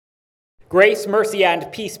Grace, mercy, and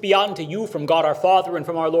peace be unto you from God our Father and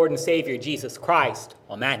from our Lord and Savior, Jesus Christ.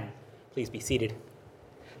 Amen. Please be seated.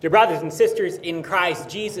 Dear brothers and sisters in Christ,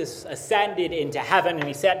 Jesus ascended into heaven and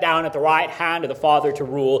he sat down at the right hand of the Father to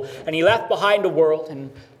rule. And he left behind a world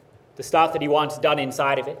and the stuff that he wants done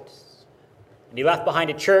inside of it. And he left behind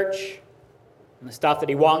a church and the stuff that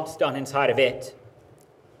he wants done inside of it.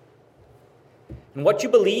 And what you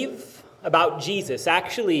believe about Jesus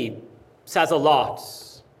actually says a lot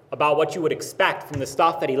about what you would expect from the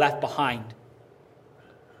stuff that he left behind.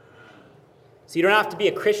 So you don't have to be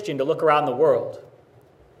a Christian to look around the world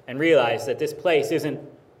and realize that this place isn't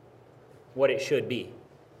what it should be.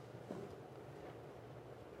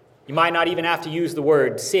 You might not even have to use the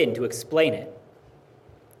word sin to explain it.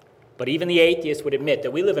 But even the atheist would admit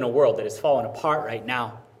that we live in a world that is falling apart right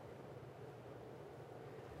now.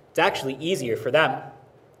 It's actually easier for them.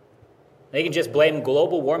 They can just blame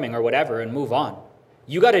global warming or whatever and move on.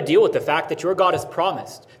 You got to deal with the fact that your God has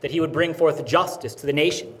promised that he would bring forth justice to the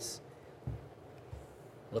nations.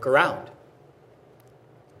 Look around.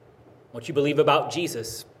 What you believe about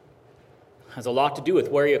Jesus has a lot to do with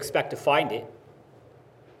where you expect to find it.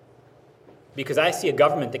 Because I see a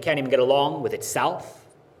government that can't even get along with itself,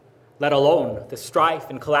 let alone the strife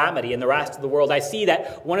and calamity in the rest of the world. I see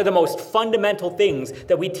that one of the most fundamental things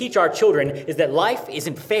that we teach our children is that life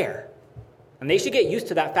isn't fair. And they should get used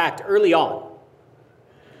to that fact early on.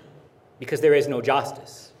 Because there is no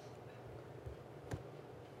justice.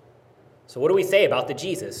 So what do we say about the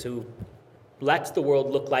Jesus who lets the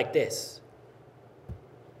world look like this?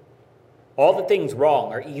 All the things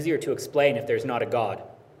wrong are easier to explain if there's not a God,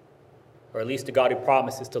 or at least a God who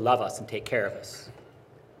promises to love us and take care of us.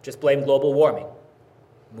 Just blame global warming.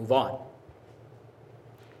 Move on.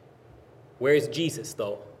 Where is Jesus,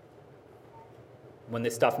 though, when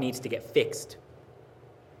this stuff needs to get fixed?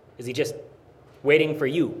 Is he just waiting for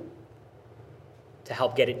you to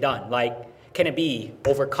help get it done? Like, can it be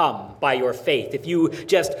overcome by your faith? If you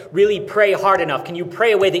just really pray hard enough, can you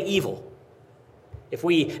pray away the evil? If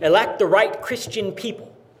we elect the right Christian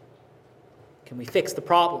people, can we fix the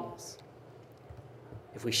problems?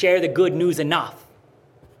 If we share the good news enough,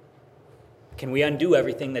 can we undo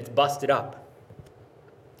everything that's busted up?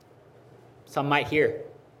 Some might here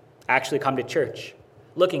actually come to church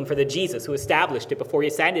looking for the Jesus who established it before he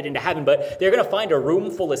ascended into heaven, but they're going to find a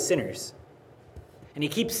room full of sinners. And he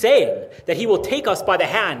keeps saying that he will take us by the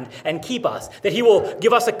hand and keep us, that he will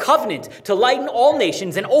give us a covenant to lighten all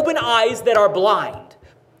nations and open eyes that are blind.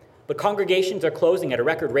 But congregations are closing at a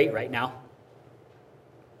record rate right now.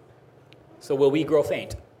 So will we grow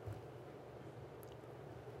faint?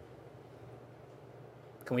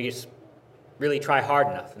 Can we just really try hard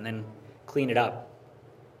enough and then clean it up?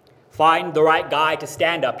 Find the right guy to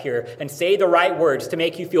stand up here and say the right words to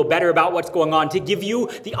make you feel better about what's going on, to give you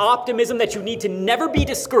the optimism that you need to never be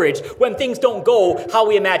discouraged when things don't go how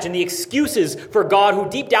we imagine. The excuses for God, who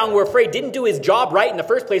deep down we're afraid didn't do his job right in the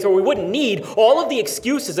first place, or we wouldn't need all of the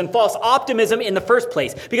excuses and false optimism in the first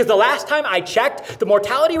place. Because the last time I checked, the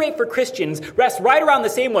mortality rate for Christians rests right around the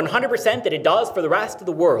same 100% that it does for the rest of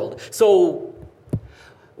the world. So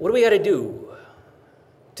what do we got to do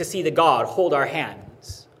to see the God hold our hand?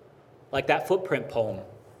 Like that footprint poem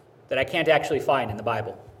that I can't actually find in the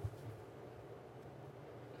Bible.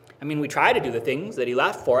 I mean, we try to do the things that he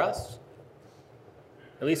left for us.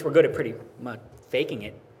 At least we're good at pretty much faking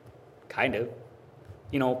it, kind of.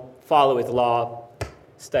 You know, follow his law,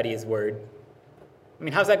 study his word. I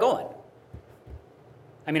mean, how's that going?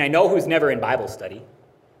 I mean, I know who's never in Bible study.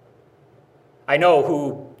 I know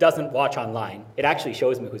who doesn't watch online. It actually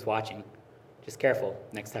shows me who's watching. Just careful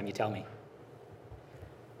next time you tell me.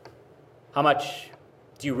 How much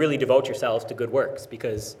do you really devote yourselves to good works?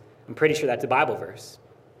 Because I'm pretty sure that's a Bible verse.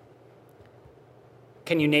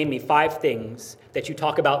 Can you name me 5 things that you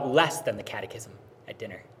talk about less than the catechism at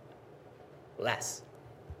dinner? Less.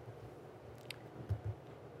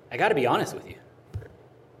 I got to be honest with you.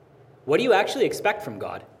 What do you actually expect from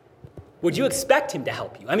God? Would you expect him to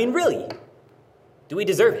help you? I mean, really? Do we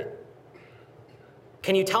deserve it?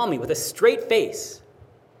 Can you tell me with a straight face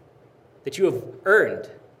that you have earned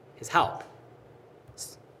his help?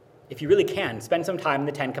 If you really can, spend some time in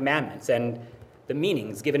the 10 Commandments and the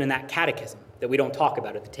meanings given in that catechism that we don't talk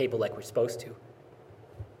about at the table like we're supposed to.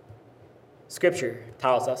 Scripture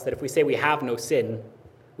tells us that if we say we have no sin,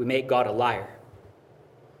 we make God a liar.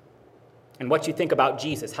 And what you think about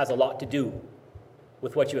Jesus has a lot to do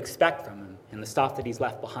with what you expect from him and the stuff that he's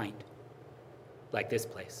left behind, like this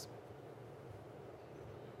place.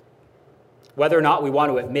 Whether or not we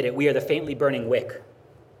want to admit it, we are the faintly burning wick.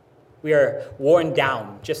 We are worn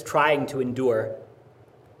down just trying to endure.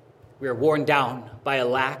 We are worn down by a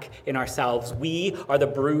lack in ourselves. We are the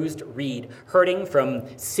bruised reed, hurting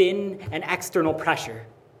from sin and external pressure.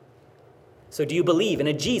 So do you believe in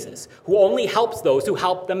a Jesus who only helps those who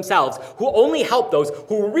help themselves, who only help those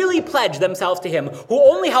who really pledge themselves to him, who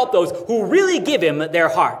only help those who really give him their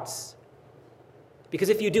hearts? Because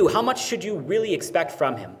if you do, how much should you really expect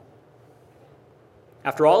from him?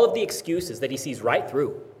 After all of the excuses that he sees right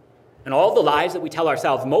through, and all of the lies that we tell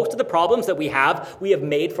ourselves, most of the problems that we have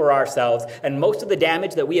made for ourselves, and most of the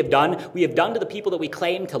damage that we have done to the people that we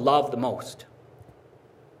claim to love the most.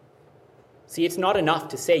 See, it's not enough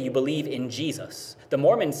to say you believe in Jesus. The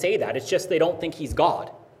Mormons say that, it's just they don't think he's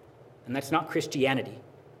God. And that's not Christianity.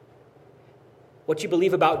 What you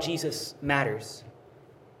believe about Jesus matters.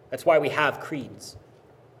 That's why we have creeds.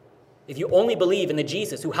 If you only believe in the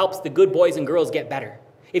Jesus who helps the good boys and girls get better,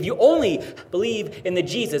 if you only believe in the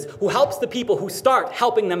Jesus who helps the people who start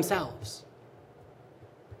helping themselves,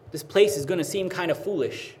 this place is going to seem kind of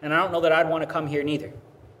foolish, and I don't know that I'd want to come here neither.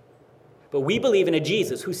 But we believe in a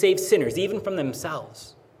Jesus who saves sinners even from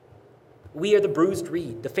themselves. We are the bruised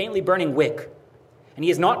reed, the faintly burning wick, and he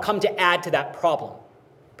has not come to add to that problem,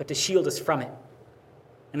 but to shield us from it.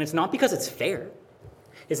 And it's not because it's fair.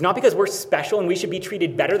 It's not because we're special and we should be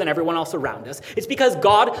treated better than everyone else around us. It's because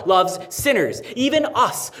God loves sinners, even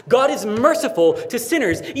us. God is merciful to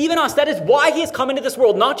sinners, even us. That is why he has come into this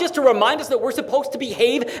world, not just to remind us that we're supposed to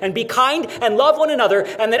behave and be kind and love one another,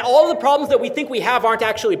 and that all of the problems that we think we have aren't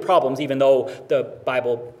actually problems, even though the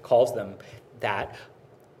Bible calls them that.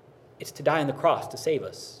 It's to die on the cross to save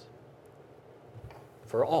us.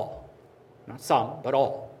 For all. Not some, but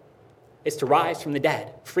all. It's to rise from the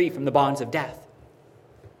dead, free from the bonds of death,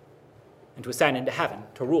 and to ascend into heaven,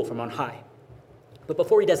 to rule from on high. But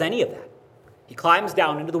before he does any of that, he climbs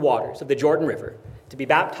down into the waters of the Jordan River to be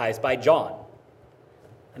baptized by John.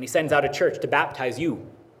 And he sends out a church to baptize you.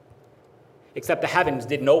 Except the heavens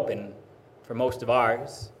didn't open for most of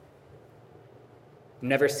ours. I've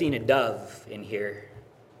never seen a dove in here.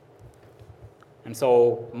 And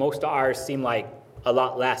so most of ours seem like a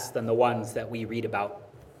lot less than the ones that we read about.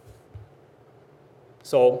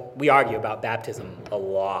 So we argue about baptism a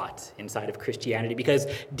lot inside of Christianity because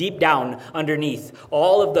deep down underneath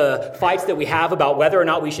all of the fights that we have about whether or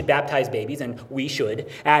not we should baptize babies, and we should,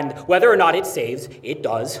 and whether or not it saves, it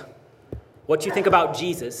does. What you think about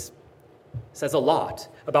Jesus says a lot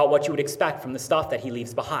about what you would expect from the stuff that he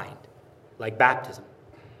leaves behind, like baptism.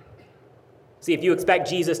 See, if you expect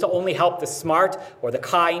Jesus to only help the smart or the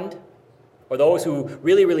kind or those who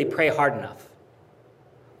really, really pray hard enough,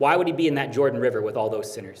 why would he be in that Jordan River with all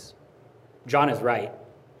those sinners? John is right.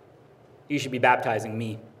 You should be baptizing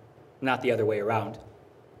me, not the other way around.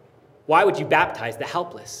 Why would you baptize the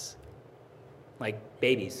helpless, like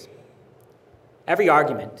babies? Every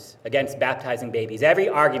argument against baptizing babies, every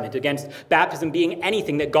argument against baptism being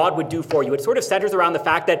anything that God would do for you, it sort of centers around the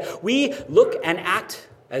fact that we look and act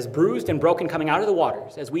as bruised and broken coming out of the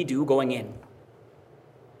waters as we do going in.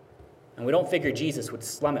 And we don't figure Jesus would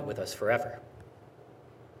slum it with us forever.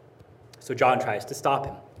 So John tries to stop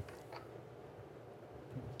him.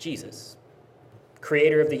 Jesus,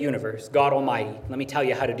 creator of the universe, God Almighty, let me tell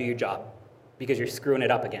you how to do your job, because you're screwing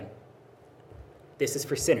it up again. This is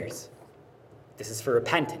for sinners. This is for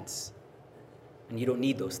repentance. And you don't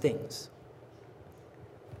need those things.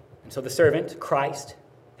 And so the servant, Christ,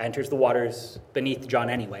 enters the waters beneath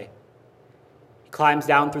John anyway. He climbs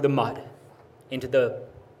down through the mud into the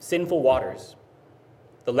sinful waters,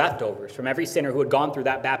 the leftovers from every sinner who had gone through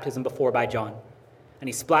that baptism before by John. And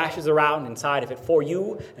he splashes around inside of it for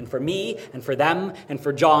you and for me and for them and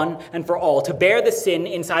for John and for all, to bear the sin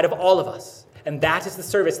inside of all of us. And that is the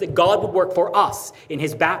service that God would work for us in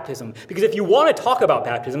his baptism. Because if you want to talk about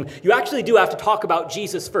baptism, you actually do have to talk about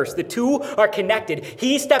Jesus first. The two are connected.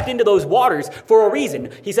 He stepped into those waters for a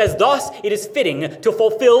reason. He says, thus it is fitting to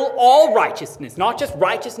fulfill all righteousness. Not just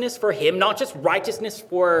righteousness for him, not just righteousness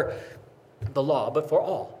for the law, but for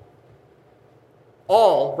all.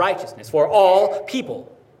 All righteousness for all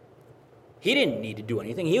people. He didn't need to do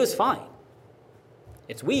anything. He was fine.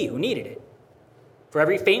 It's we who needed it. For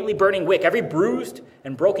every faintly burning wick, every bruised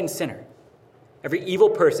and broken sinner, every evil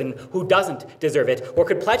person who doesn't deserve it or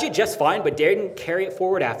could pledge it just fine but didn't carry it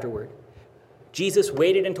forward afterward, Jesus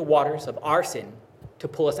waded into waters of our sin to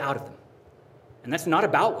pull us out of them. And that's not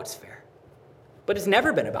about what's fair. But it's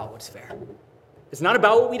never been about what's fair. It's not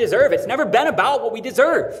about what we deserve. It's never been about what we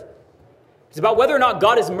deserve. It's about whether or not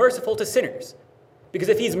God is merciful to sinners. Because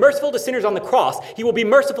if he's merciful to sinners on the cross, he will be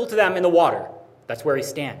merciful to them in the water. That's where he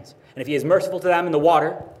stands. And if he is merciful to them in the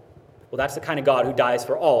water, well, that's the kind of God who dies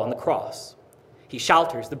for all on the cross. He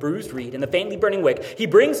shelters the bruised reed and the faintly burning wick. He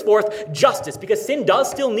brings forth justice because sin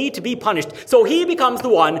does still need to be punished. So he becomes the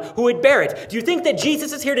one who would bear it. Do you think that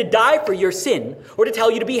Jesus is here to die for your sin or to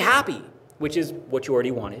tell you to be happy, which is what you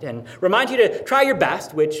already wanted, and remind you to try your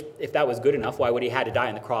best, which, if that was good enough, why would he have to die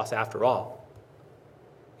on the cross after all?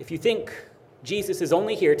 If you think Jesus is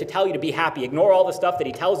only here to tell you to be happy, ignore all the stuff that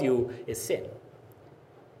he tells you is sin.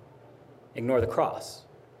 Ignore the cross.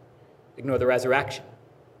 Ignore the resurrection.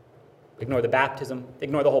 Ignore the baptism.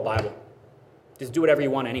 Ignore the whole Bible. Just do whatever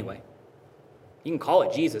you want anyway. You can call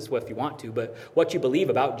it Jesus if you want to, but what you believe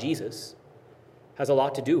about Jesus has a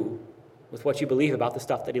lot to do with what you believe about the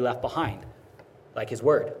stuff that he left behind, like his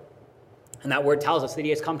word. And that word tells us that he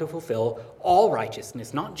has come to fulfill all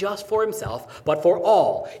righteousness, not just for himself, but for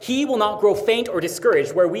all. He will not grow faint or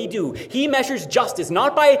discouraged where we do. He measures justice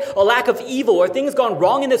not by a lack of evil or things gone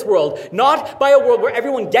wrong in this world, not by a world where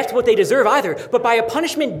everyone gets what they deserve either, but by a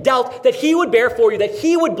punishment dealt that he would bear for you, that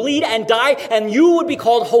he would bleed and die, and you would be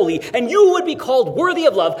called holy, and you would be called worthy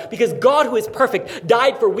of love, because God, who is perfect,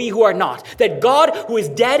 died for we who are not. That God, who is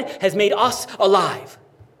dead, has made us alive.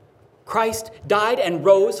 Christ died and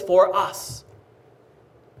rose for us.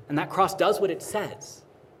 And that cross does what it says.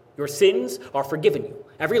 Your sins are forgiven you,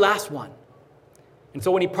 every last one. And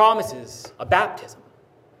so when he promises a baptism,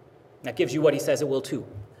 that gives you what he says it will too.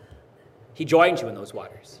 He joins you in those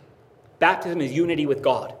waters. Baptism is unity with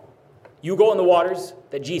God. You go in the waters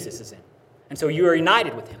that Jesus is in. And so you are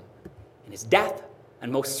united with him in his death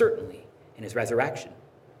and most certainly in his resurrection.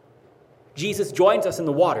 Jesus joins us in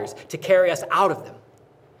the waters to carry us out of them.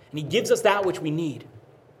 And he gives us that which we need.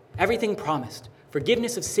 Everything promised.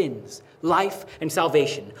 Forgiveness of sins, life, and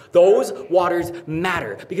salvation. Those waters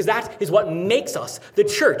matter because that is what makes us the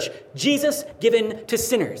church. Jesus given to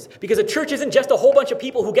sinners. Because a church isn't just a whole bunch of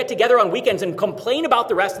people who get together on weekends and complain about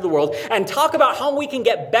the rest of the world and talk about how we can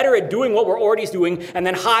get better at doing what we're already doing and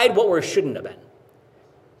then hide what we shouldn't have been.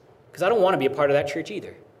 Because I don't want to be a part of that church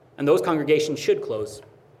either. And those congregations should close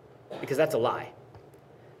because that's a lie.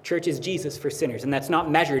 Church is Jesus for sinners, and that's not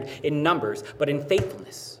measured in numbers, but in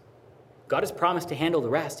faithfulness. God has promised to handle the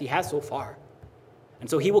rest. He has so far. And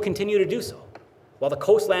so he will continue to do so, while the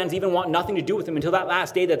coastlands even want nothing to do with him until that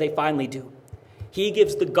last day that they finally do. He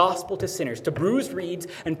gives the gospel to sinners, to bruised reeds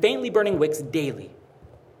and faintly burning wicks daily.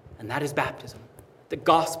 And that is baptism, the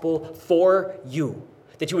gospel for you,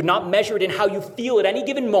 that you would not measure it in how you feel at any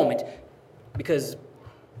given moment, because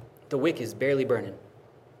the wick is barely burning.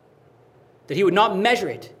 That he would not measure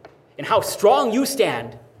it in how strong you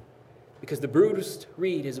stand, because the bruised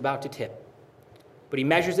reed is about to tip. But he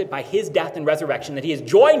measures it by his death and resurrection that he has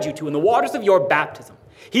joined you to in the waters of your baptism.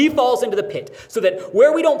 He falls into the pit so that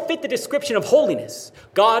where we don't fit the description of holiness,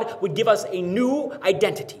 God would give us a new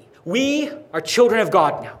identity. We are children of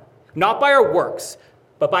God now, not by our works,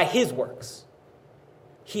 but by his works.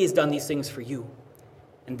 He has done these things for you.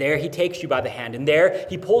 And there he takes you by the hand. And there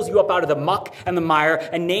he pulls you up out of the muck and the mire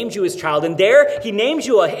and names you his child. And there he names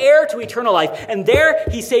you an heir to eternal life. And there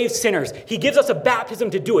he saves sinners. He gives us a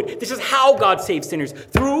baptism to do it. This is how God saves sinners,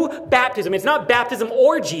 through baptism. It's not baptism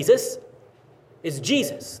or Jesus. It's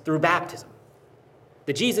Jesus through baptism.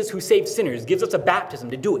 The Jesus who saves sinners gives us a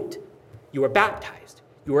baptism to do it. You are baptized.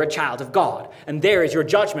 You are a child of God. And there is your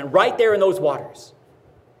judgment right there in those waters.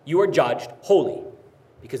 You are judged holy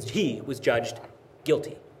because he was judged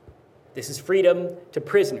guilty. This is freedom to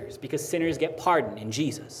prisoners because sinners get pardon in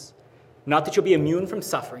Jesus. Not that you'll be immune from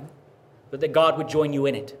suffering, but that God would join you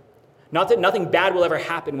in it. Not that nothing bad will ever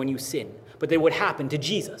happen when you sin, but that it would happen to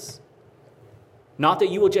Jesus. Not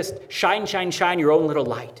that you will just shine your own little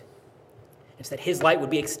light. It's that his light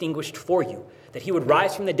would be extinguished for you, that he would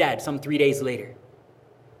rise from the dead some 3 days later.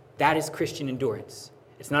 That is Christian endurance.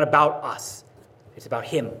 It's not about us. It's about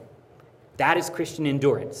him. That is Christian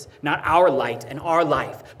endurance, not our light and our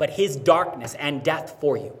life, but his darkness and death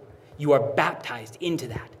for you. You are baptized into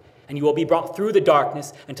that, and you will be brought through the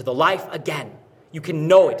darkness and to the life again. You can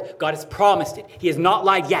know it. God has promised it. He has not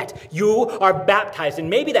lied yet. You are baptized, and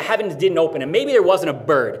maybe the heavens didn't open, and maybe there wasn't a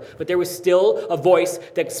bird, but there was still a voice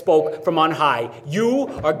that spoke from on high. You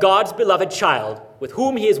are God's beloved child, with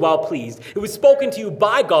whom he is well pleased. It was spoken to you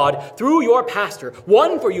by God through your pastor,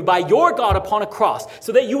 won for you by your God upon a cross,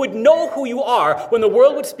 so that you would know who you are when the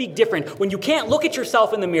world would speak different, when you can't look at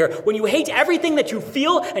yourself in the mirror, when you hate everything that you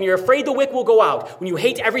feel and you're afraid the wick will go out, when you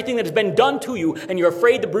hate everything that has been done to you and you're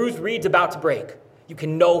afraid the bruised reed's about to break. You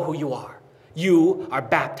can know who you are. You are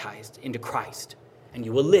baptized into Christ, and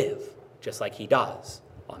you will live just like he does.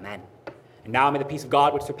 Amen. And now may the peace of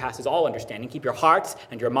God, which surpasses all understanding, keep your hearts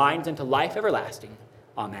and your minds unto life everlasting.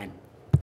 Amen.